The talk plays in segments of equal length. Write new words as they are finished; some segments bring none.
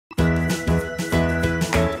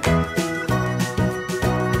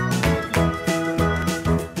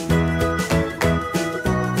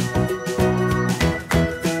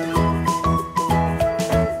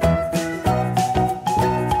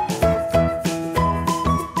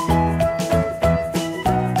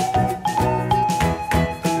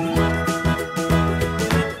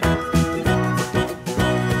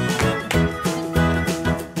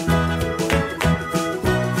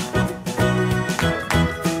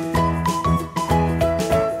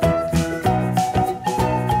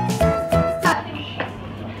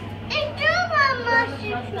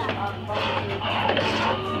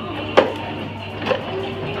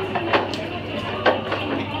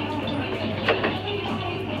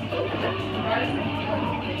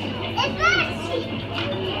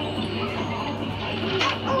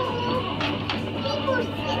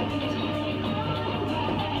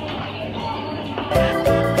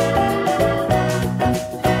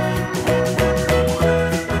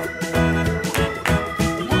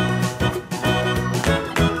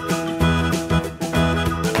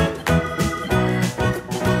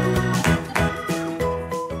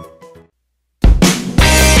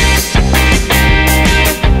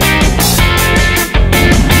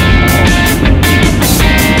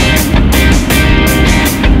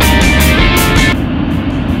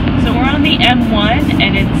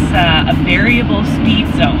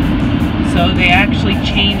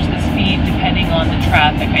actually change the speed depending on the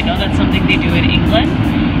traffic. I know that's something they do in England,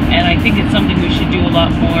 and I think it's something we should do a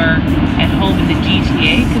lot more at home in the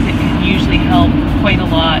GTA, because it can usually help quite a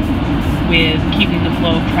lot with keeping the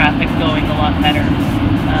flow of traffic going a lot better.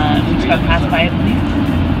 We just got passed by a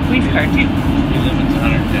police car too. Speed limit's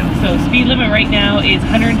 110. So speed limit right now is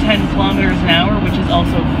 110 kilometers an hour, which is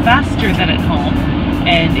also faster than at home,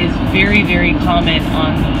 and is very, very common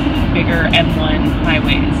on bigger M1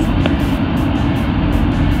 highways.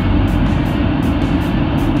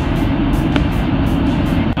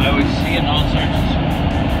 I was seeing all sorts of stuff.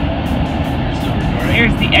 You're still recording?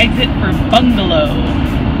 There's the exit for Bungalow.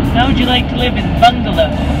 How would you like to live in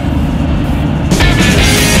Bungalow?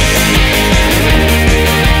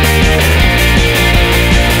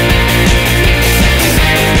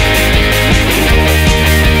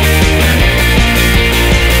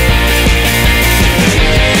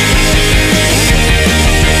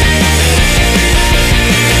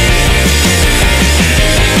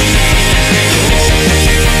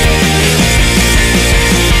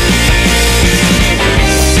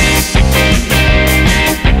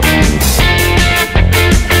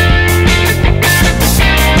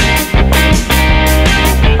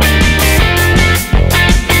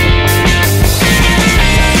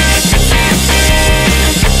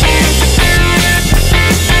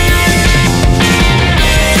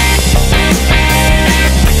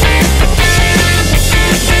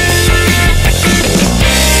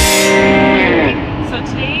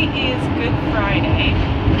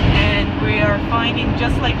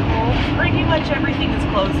 Just like home, pretty much everything is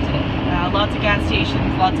closed today. Lots of gas stations,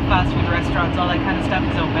 lots of fast food restaurants, all that kind of stuff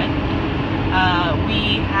is open.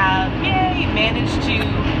 We have, yay, managed to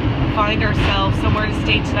find ourselves somewhere to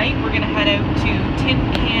stay tonight. We're going to head out to Tin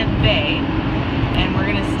Can Bay, and we're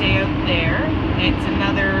going to stay out there. It's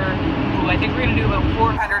another, I think we're going to do about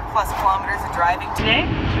 400 plus kilometers of driving today.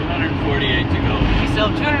 248 to go. We still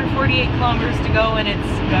have 248 kilometers to go, and it's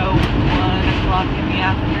about 1 o'clock in the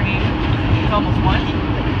afternoon. Almost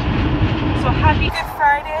 1. So happy Good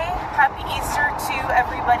Friday, happy Easter to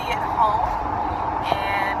everybody at home,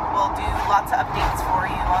 and we'll do lots of updates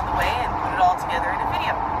for you on the way and put it all together in a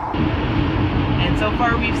video. And so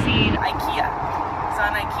far we've seen IKEA. It's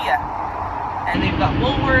on IKEA, and they've got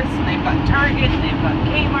Woolworths, and they've got Target, and they've got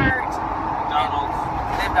Kmart, McDonald's.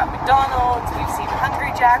 They've got McDonald's. We've seen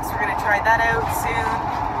Hungry Jack's. We're going to try that out soon.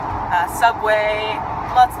 Subway,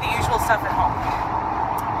 lots of the usual stuff at home.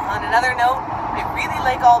 On another note, I really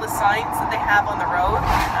like all the signs that they have on the road.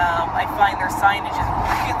 I find their signage is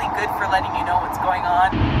really good for letting you know what's going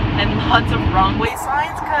on. And lots of wrong way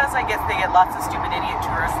signs, because I guess they get lots of stupid idiot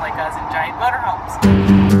tourists like us in giant motorhomes.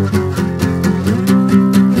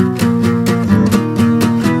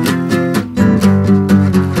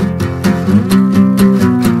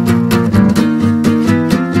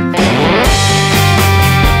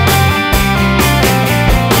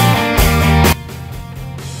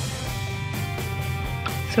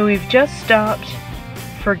 So we've just stopped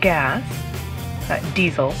for gas,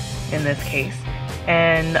 diesel in this case,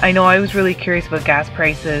 and I know I was really curious about gas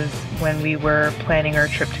prices when we were planning our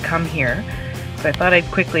trip to come here, so I thought I'd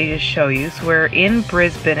quickly just show you. So we're in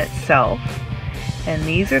Brisbane itself, and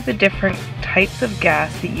these are the different types of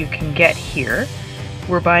gas that you can get here.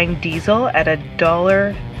 We're buying diesel at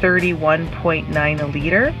 $1.31.9 a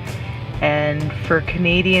litre, and for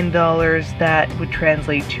Canadian dollars that would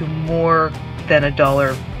translate to more than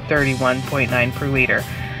 $1.31.9 per liter.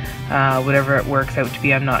 Whatever it works out to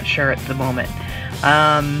be, I'm not sure at the moment.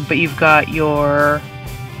 But you've got your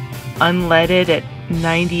unleaded at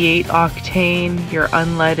 98 octane, your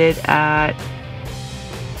unleaded at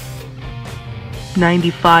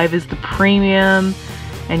 95 is the premium,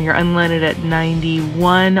 and your unleaded at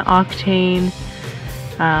 91 octane.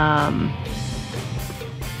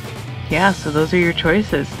 Yeah, so those are your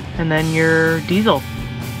choices. And then your diesel.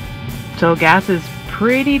 So gas is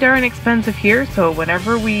pretty darn expensive here, so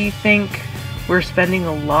whenever we think we're spending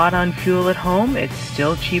a lot on fuel at home, it's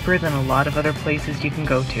still cheaper than a lot of other places you can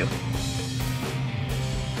go to. So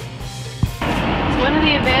one of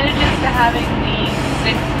the advantages to having the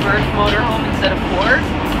 6-berth motorhome instead of 4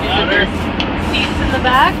 is that there's seats in the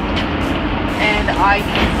back, and I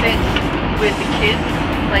can sit with the kids,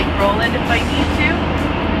 like Roland if I need to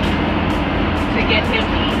get him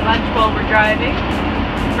to eat lunch while we're driving.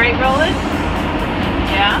 Right, Roland?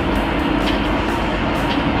 Yeah?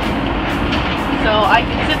 So I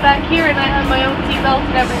can sit back here and I have my own seatbelt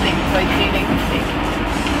and everything, so I stay nice and safe.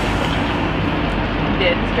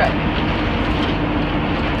 Dad's driving.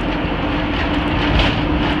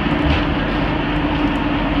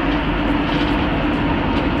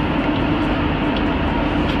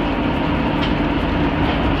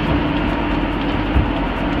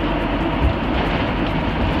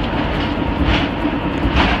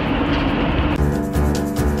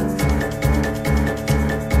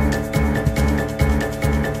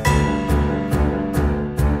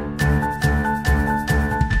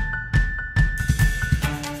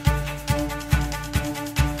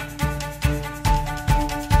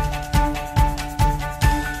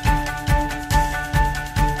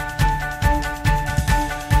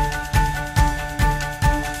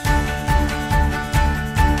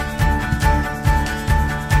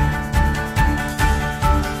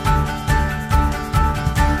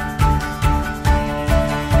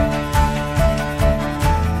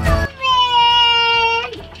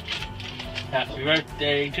 Happy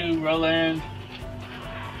birthday to Roland.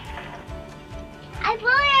 I blew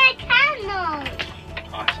a candle.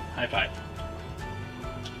 Awesome. High five.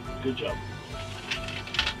 Good job.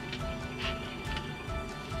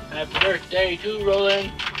 Happy birthday to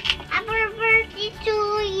Roland. Happy birthday to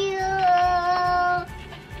you.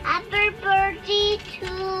 Happy birthday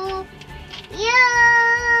to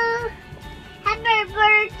you. Happy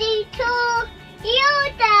birthday to you,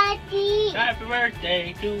 Daddy. Happy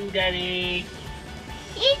birthday to Daddy.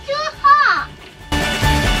 It's too hot.